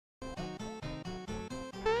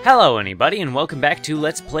Hello anybody, and welcome back to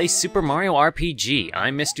Let's Play Super Mario RPG.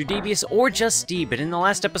 I'm Mr. Devious, or just D, but in the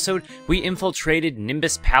last episode, we infiltrated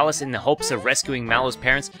Nimbus Palace in the hopes of rescuing Mallow's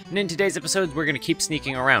parents, and in today's episode, we're gonna keep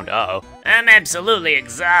sneaking around. Uh-oh. I'm absolutely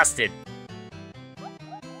exhausted.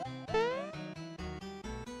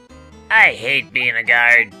 I hate being a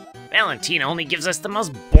guard. Valentina only gives us the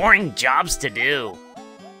most boring jobs to do.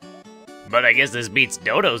 But I guess this beats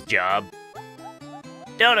Dodo's job.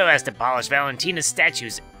 Dodo has to polish Valentina's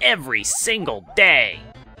statues every single day.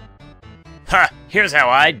 Ha! Here's how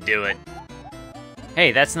I'd do it.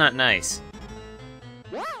 Hey, that's not nice.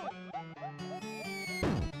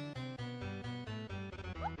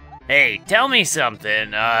 Hey, tell me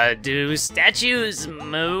something. Do statues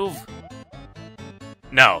move?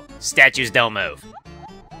 No, statues don't move.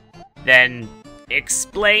 Then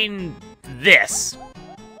explain this.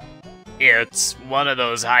 It's one of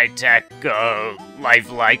those high-tech,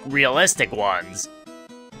 lifelike, realistic ones.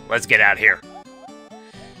 Let's get out here.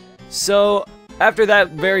 So, after that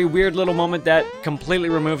very weird little moment that completely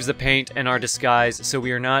removes the paint and our disguise, so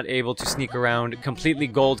we are not able to sneak around completely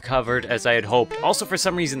gold-covered as I had hoped. Also, for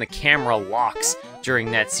some reason, the camera locks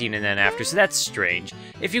during that scene and then after, so that's strange.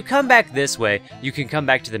 If you come back this way, you can come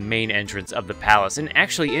back to the main entrance of the palace, and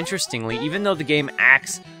actually, interestingly, even though the game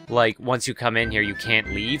acts like once you come in here you can't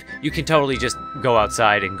leave, you can totally just go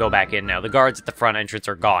outside and go back in now. The guards at the front entrance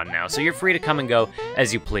are gone now, so you're free to come and go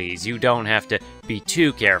as you please. You don't have to be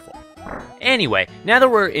too careful. Anyway, now that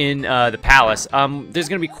we're in the palace, there's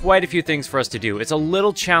going to be quite a few things for us to do. It's a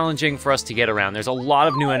little challenging for us to get around. There's a lot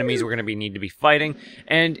of new enemies we're going to need to be fighting,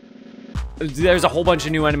 and there's a whole bunch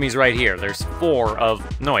of new enemies right here. There's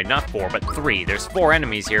no wait, not four, but three. There's four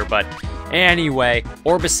enemies here, but anyway,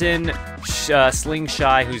 Orbison, Sling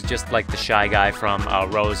Shy, who's just like the shy guy from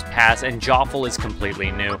Rose Pass, and Joffle is completely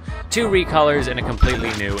new. 2 recolors and a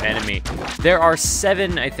completely new enemy. There are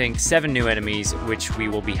seven new enemies, which we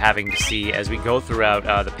will be having to see as we go throughout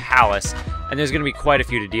the palace, and there's going to be quite a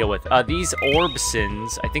few to deal with. These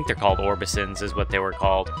Orbisons, I think they're called Orbisons is what they were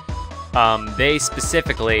called. They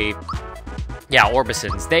specifically... Yeah,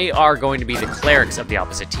 Orbisons. They are going to be the clerics of the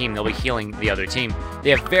opposite team. They'll be healing the other team. They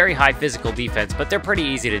have very high physical defense, but they're pretty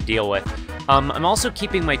easy to deal with. I'm also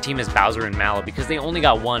keeping my team as Bowser and Mallow because they only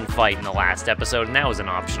got one fight in the last episode, and that was an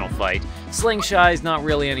optional fight. Sling Shy is not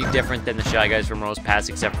really any different than the Shy Guys from Rose Pass,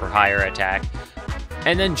 except for higher attack.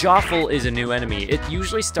 And then Joffle is a new enemy. It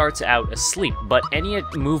usually starts out asleep, but any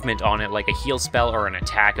movement on it, like a heal spell or an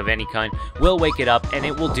attack of any kind, will wake it up, and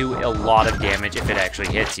it will do a lot of damage if it actually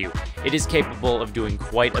hits you. It is capable of doing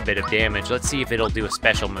quite a bit of damage. Let's see if it'll do a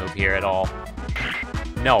special move here at all.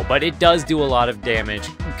 No, but it does do a lot of damage,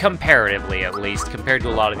 comparatively at least, compared to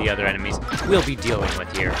a lot of the other enemies we'll be dealing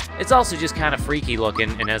with here. It's also just kind of freaky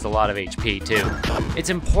looking and has a lot of HP too.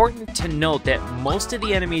 It's important to note that most of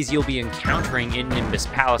the enemies you'll be encountering in Nimbus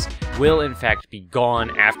Palace will in fact be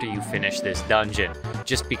gone after you finish this dungeon,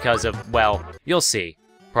 just because of, well, you'll see,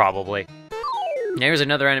 probably. There's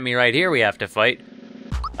another enemy right here we have to fight.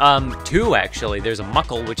 2 actually. There's a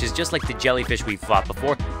Muckle, which is just like the jellyfish we fought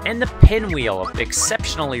before, and the Pinwheel, an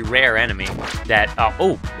exceptionally rare enemy that,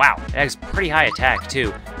 oh, wow, it has pretty high attack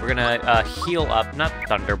too. We're gonna heal up, not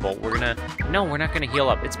Thunderbolt, no, we're not gonna heal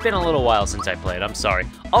up. It's been a little while since I played, I'm sorry.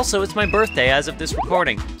 Also, it's my birthday as of this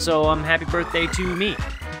recording, so happy birthday to me.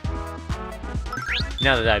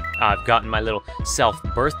 Now that I've gotten my little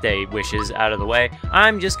self-birthday wishes out of the way,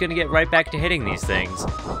 I'm just gonna get right back to hitting these things.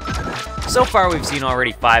 So far we've seen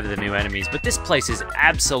already 5 of the new enemies, but this place is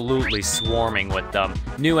absolutely swarming with them.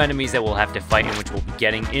 New enemies that we'll have to fight and which we'll be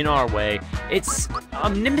getting in our way. It's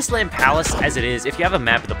Nimbus Land Palace as it is. If you have a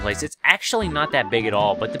map of the place, it's actually not that big at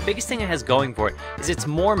all, but the biggest thing it has going for it is it's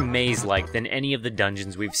more maze-like than any of the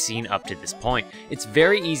dungeons we've seen up to this point. It's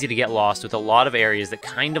very easy to get lost with a lot of areas that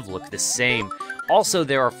kind of look the same. Also,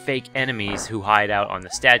 there are fake enemies who hide out on the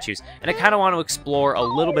statues, and I kind of want to explore a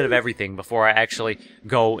little bit of everything before I actually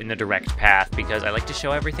go in the direct path, because I like to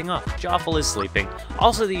show everything off. Joffle is sleeping.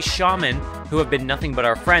 Also, these shaman, who have been nothing but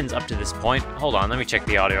our friends up to this point. Hold on, let me check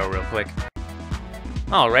the audio real quick.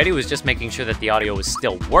 Alrighty, was just making sure that the audio was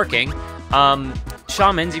still working.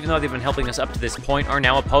 Shamans, even though they've been helping us up to this point, are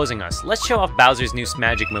now opposing us. Let's show off Bowser's new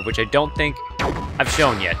magic move, which I don't think I've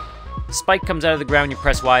shown yet. Spike comes out of the ground, you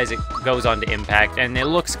press Y as it goes on to impact, and it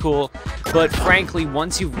looks cool, but frankly,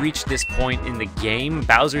 once you've reached this point in the game,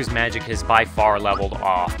 Bowser's magic has by far leveled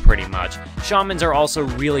off, pretty much. Shamans are also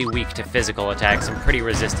really weak to physical attacks and pretty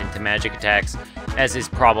resistant to magic attacks, as is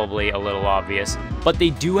probably a little obvious, but they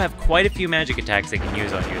do have quite a few magic attacks they can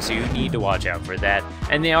use on you, so you need to watch out for that,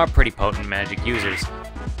 and they are pretty potent magic users.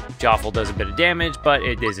 Joffle does a bit of damage, but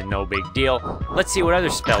it isn't no big deal. Let's see what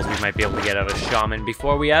other spells we might be able to get out of Shaman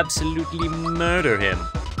before we absolutely murder him.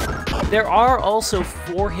 There are also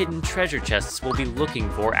 4 hidden treasure chests we'll be looking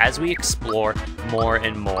for as we explore more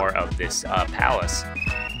and more of this palace.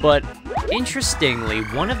 But interestingly,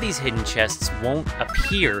 one of these hidden chests won't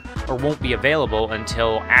appear or won't be available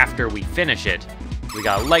until after we finish it. We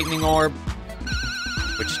got a lightning orb,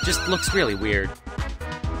 which just looks really weird.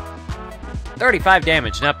 35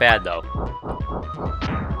 damage, not bad though.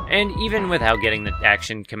 And even without getting the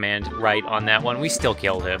action command right on that one, we still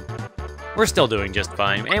killed him. We're still doing just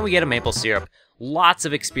fine, and we get a maple syrup. Lots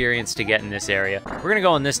of experience to get in this area. We're gonna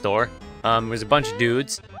go in this door. There's a bunch of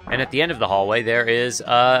dudes, and at the end of the hallway there is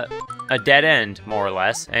a dead end, more or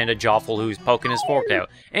less, and a Joffle who's poking his fork out.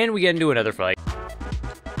 And we get into another fight.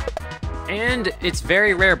 And it's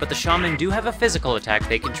very rare, but the Shaman do have a physical attack.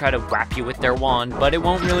 They can try to whap you with their wand, but it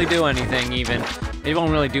won't really do anything even. It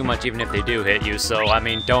won't really do much even if they do hit you, so, I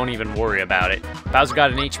mean, don't even worry about it. Bowser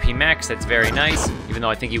got an HP max, that's very nice, even though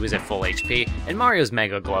I think he was at full HP. And Mario's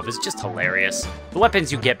Mega Glove is just hilarious. The weapons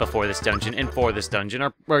you get before this dungeon and for this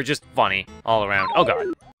dungeon are just funny all around. Oh god.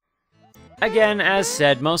 Again, as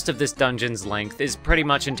said, most of this dungeon's length is pretty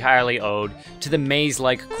much entirely owed to the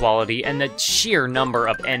maze-like quality and the sheer number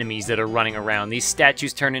of enemies that are running around. These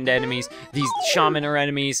statues turn into enemies, these shaman are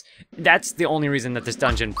enemies. That's the only reason that this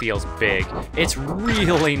dungeon feels big. It's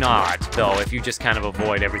really not, though, if you just kind of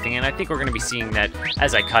avoid everything, and I think we're going to be seeing that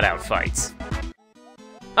as I cut out fights.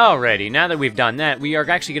 Alrighty, now that we've done that, we are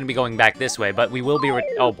actually going to be going back this way, but we will be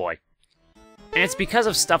oh boy. And it's because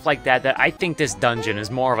of stuff like that that I think this dungeon is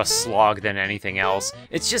more of a slog than anything else.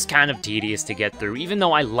 It's just kind of tedious to get through. Even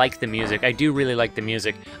though I like the music, I do really like the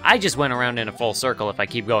music, I just went around in a full circle if I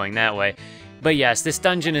keep going that way. But yes, this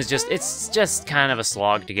dungeon is it's just kind of a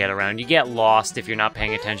slog to get around. You get lost if you're not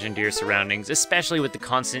paying attention to your surroundings, especially with the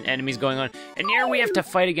constant enemies going on. And here we have to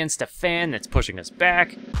fight against a fan that's pushing us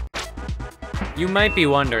back. You might be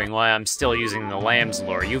wondering why I'm still using the Lamb's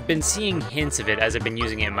Lure. You've been seeing hints of it as I've been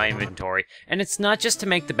using it in my inventory, and it's not just to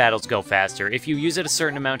make the battles go faster. If you use it a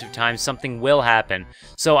certain amount of time, something will happen,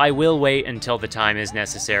 so I will wait until the time is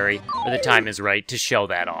necessary, or the time is right, to show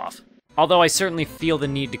that off. Although I certainly feel the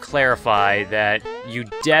need to clarify that you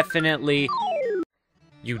definitely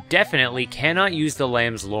cannot use the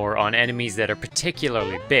Lamb's Lure on enemies that are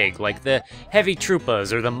particularly big, like the heavy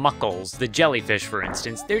Troopas or the Muckles, the jellyfish for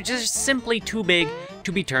instance. They're just simply too big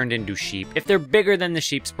to be turned into sheep. If they're bigger than the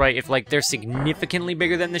sheep sprite, if like they're significantly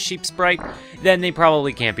bigger than the sheep sprite, then they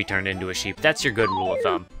probably can't be turned into a sheep. That's your good rule of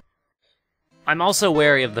thumb. I'm also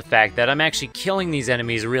wary of the fact that I'm actually killing these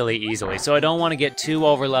enemies really easily, so I don't want to get too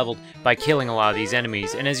overleveled by killing a lot of these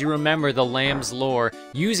enemies. And as you remember, the Lamb's Lure,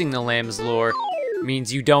 using the Lamb's Lure,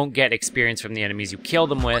 means you don't get experience from the enemies you kill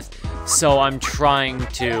them with, so I'm trying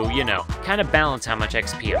to, you know, kind of balance how much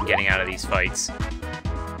XP I'm getting out of these fights.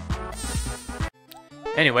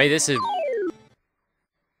 Anyway,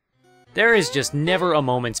 there is just never a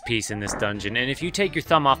moment's peace in this dungeon, and if you take your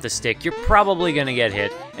thumb off the stick, you're probably gonna get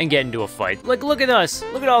hit and get into a fight. Like, look at us!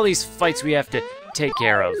 Look at all these fights we have to take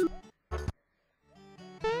care of.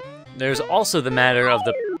 There's also the matter of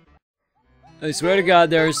the... I swear to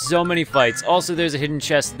God, there are so many fights. Also, there's a hidden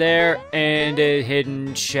chest there, and a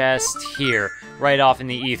hidden chest here, right off in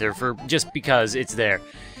the ether, just because it's there.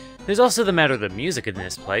 There's also the matter of the music in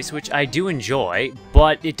this place, which I do enjoy,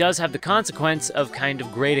 but it does have the consequence of kind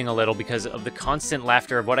of grating a little because of the constant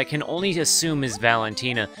laughter of what I can only assume is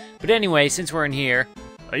Valentina. But anyway, since we're in here...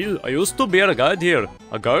 I used to be a guard here,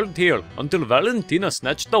 until Valentina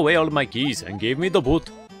snatched away all my keys and gave me the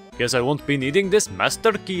boot. Guess I won't be needing this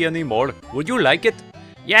master key anymore. Would you like it?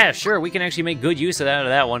 Yeah, sure, we can actually make good use of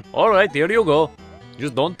that one. Alright, here you go.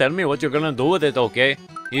 Just don't tell me what you're gonna do with it, okay?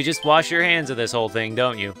 You just wash your hands of this whole thing,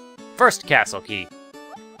 don't you? First castle key.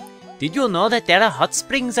 Did you know that there are hot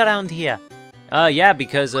springs around here? Yeah,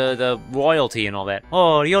 because the royalty and all that.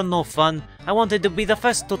 Oh, you're no fun. I wanted to be the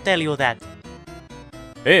first to tell you that.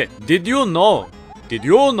 Hey, did you know?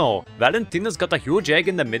 Valentina's got a huge egg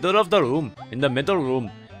in the middle of the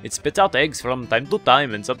room. It spits out eggs from time to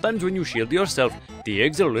time, and sometimes when you shield yourself, the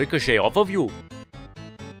eggs will ricochet off of you.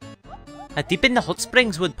 A dip in the hot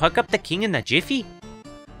springs would perk up the king in a jiffy.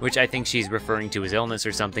 Which I think she's referring to his illness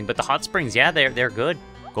or something, but the hot springs, yeah, they're good.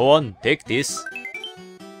 Go on, take this.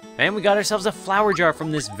 And we got ourselves a flower jar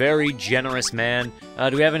from this very generous man.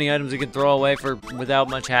 Do we have any items we can throw away without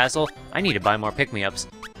much hassle? I need to buy more pick-me-ups.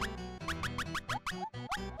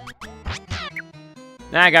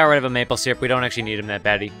 Nah, I got rid of a maple syrup. We don't actually need him that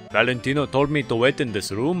badly. Valentina told me to wait in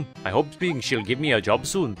this room. I hope she'll give me a job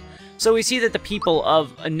soon. So we see that the people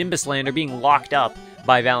of Nimbus Land are being locked up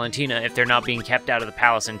by Valentina if they're not being kept out of the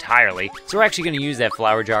palace entirely. So we're actually going to use that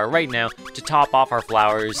flower jar right now to top off our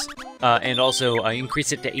flowers and also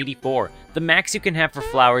increase it to 84. The max you can have for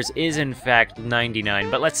flowers is in fact 99,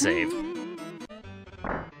 but let's save.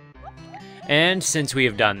 And since we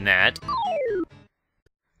have done that,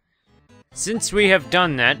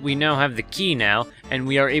 we now have the key now, and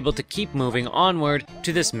we are able to keep moving onward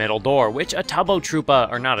to this middle door, which a Tubbo Troopa,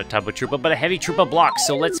 or not a Tubbo Troopa, but a Heavy Troopa blocks,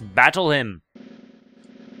 so let's battle him.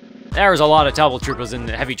 There's a lot of Tubbo Troopas and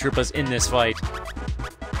Heavy Troopas in this fight.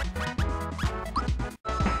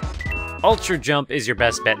 Ultra Jump is your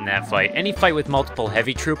best bet in that fight. Any fight with multiple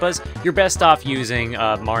Heavy Troopas, you're best off using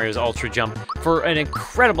Mario's Ultra Jump for an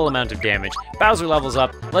incredible amount of damage. Bowser levels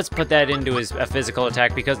up. Let's put that into his physical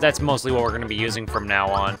attack because that's mostly what we're going to be using from now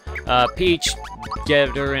on. Peach,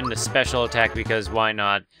 get her into special attack because why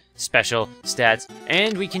not? Special stats.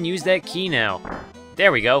 And we can use that key now.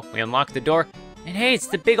 There we go. We unlock the door. And hey, it's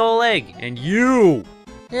the big ol' egg. And you!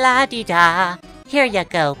 La-di-da. Here you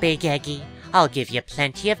go, Big Eggy. I'll give you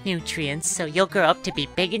plenty of nutrients so you'll grow up to be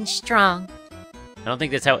big and strong. I don't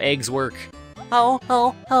think that's how eggs work.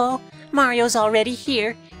 Oh, Mario's already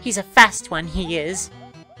here. He's a fast one, he is.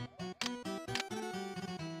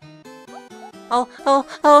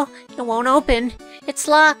 Oh, it won't open. It's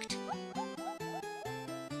locked.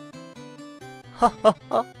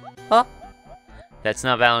 Ho. That's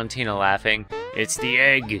not Valentina laughing. It's the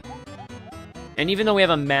egg. And even though we have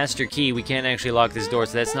a master key, we can't actually lock this door,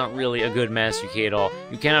 so that's not really a good master key at all.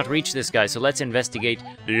 You cannot reach this guy, so let's investigate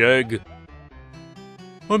the egg.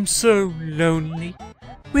 I'm so lonely.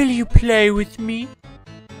 Will you play with me?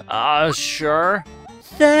 Sure.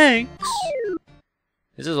 Thanks.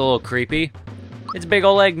 This is a little creepy. It's a big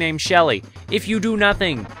old egg named Shelly. If you do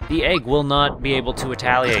nothing, the egg will not be able to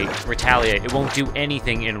retaliate. It won't do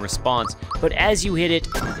anything in response. But as you hit it,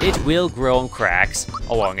 it will grow cracks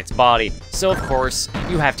along its body. So of course,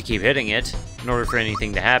 you have to keep hitting it in order for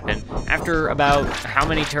anything to happen. After about how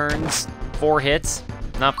many turns? 4 hits?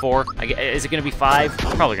 Not 4. Is it gonna be 5?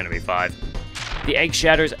 Probably gonna be 5. The egg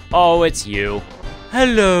shatters. Oh, it's you.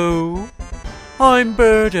 Hello. I'm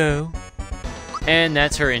Birdo. And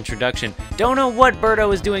that's her introduction. Don't know what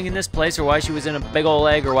Birdo is doing in this place, or why she was in a big ol'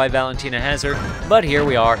 egg, or why Valentina has her, but here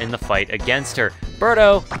we are in the fight against her.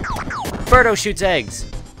 Birdo shoots eggs.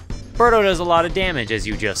 Birdo does a lot of damage, as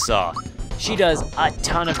you just saw. She does a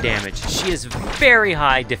ton of damage. She has very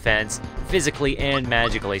high defense, physically and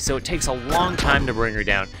magically, so it takes a long time to bring her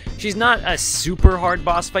down. She's not a super hard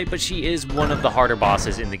boss fight, but she is one of the harder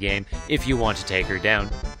bosses in the game if you want to take her down.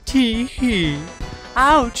 Tee-hee.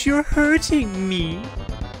 Ouch, you're hurting me.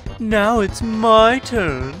 Now it's my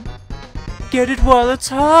turn. Get it while it's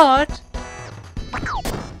hot.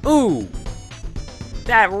 Ooh,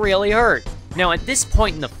 that really hurt. Now at this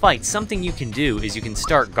point in the fight, something you can do is you can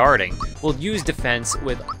start guarding. We'll use defense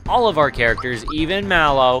with all of our characters, even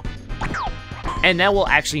Mallow, and that will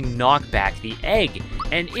actually knock back the egg.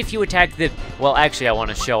 And if you attack the, well, actually I want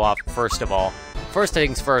to show off first of all. First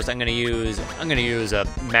things first, I'm gonna use a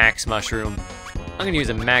max mushroom. I'm gonna use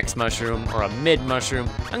a max mushroom or a mid mushroom.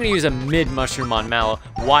 I'm gonna use a mid mushroom on Mallow.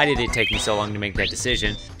 Why did it take me so long to make that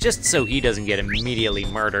decision? Just so he doesn't get immediately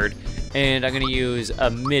murdered. And I'm gonna use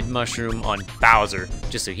a mid mushroom on Bowser,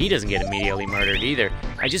 just so he doesn't get immediately murdered either.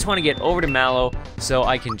 I just wanna get over to Mallow so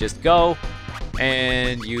I can just go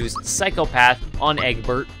and use Psychopath on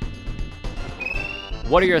Egbert.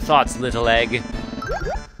 What are your thoughts, little egg?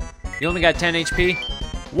 You only got 10 HP?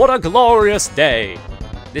 What a glorious day!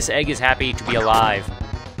 This egg is happy to be alive.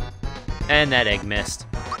 And that egg missed.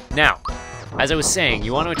 Now, as I was saying,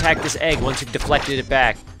 you want to attack this egg once you've deflected it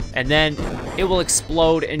back, and then it will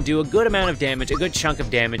explode and do a good amount of damage, a good chunk of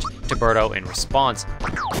damage to Birdo in response.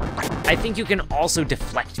 I think you can also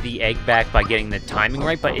deflect the egg back by getting the timing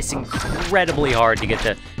right, but it's incredibly hard to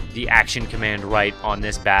get the action command right on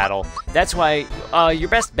this battle. That's why your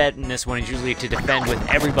best bet in this one is usually to defend with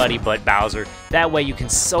everybody but Bowser. That way you can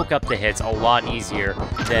soak up the hits a lot easier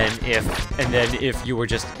than if you were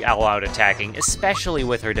just all out attacking, especially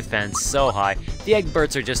with her defense so high. The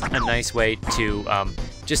Egberts are just a nice way to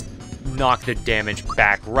just knock the damage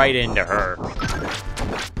back right into her.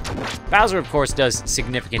 Bowser, of course, does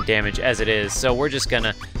significant damage as it is, so we're just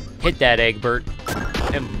gonna hit that Egbert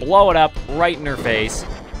and blow it up right in her face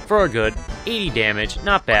for a good 80 damage.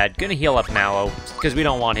 Not bad. Gonna heal up Mallow, because we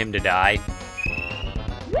don't want him to die.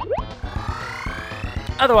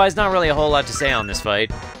 Otherwise, not really a whole lot to say on this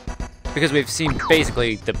fight, because we've seen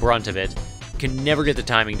basically the brunt of it. Can never get the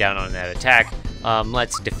timing down on that attack.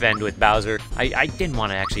 Let's defend with Bowser. I didn't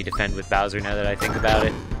want to actually defend with Bowser now that I think about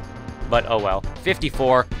it. but oh well.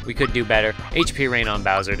 54, we could do better. HP rain on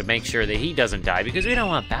Bowser to make sure that he doesn't die, because we don't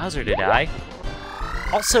want Bowser to die.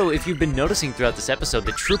 Also, if you've been noticing throughout this episode,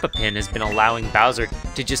 the Troopa Pin has been allowing Bowser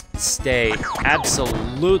to just stay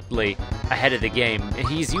absolutely ahead of the game.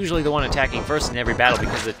 He's usually the one attacking first in every battle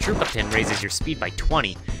because the Troopa Pin raises your speed by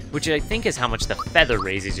 20, which I think is how much the Feather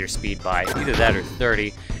raises your speed by, either that or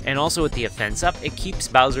 30. And also with the offense up, it keeps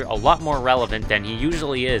Bowser a lot more relevant than he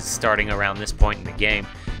usually is starting around this point in the game.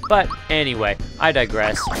 But anyway, I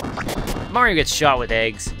digress. Mario gets shot with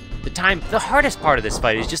eggs. The hardest part of this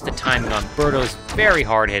fight is just the timing on Birdo's very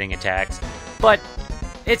hard-hitting attacks, but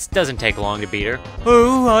it doesn't take long to beat her.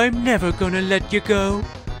 Oh, I'm never gonna let you go.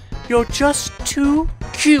 You're just too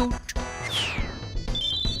cute.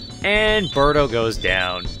 And Birdo goes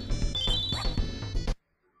down.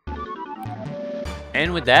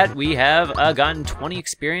 And with that, we have gotten 20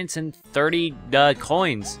 experience and 30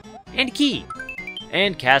 coins. And a key.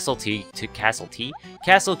 And Castle Key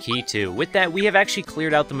 2. With that, we have actually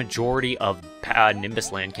cleared out the majority of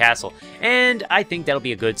Nimbus Land Castle, and I think that'll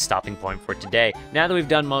be a good stopping point for today. Now that we've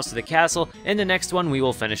done most of the castle, in the next one we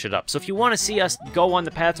will finish it up. So if you want to see us go on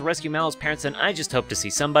the path to rescue Mallow's parents, then I just hope to see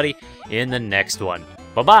somebody in the next one.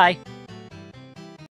 Bye-bye!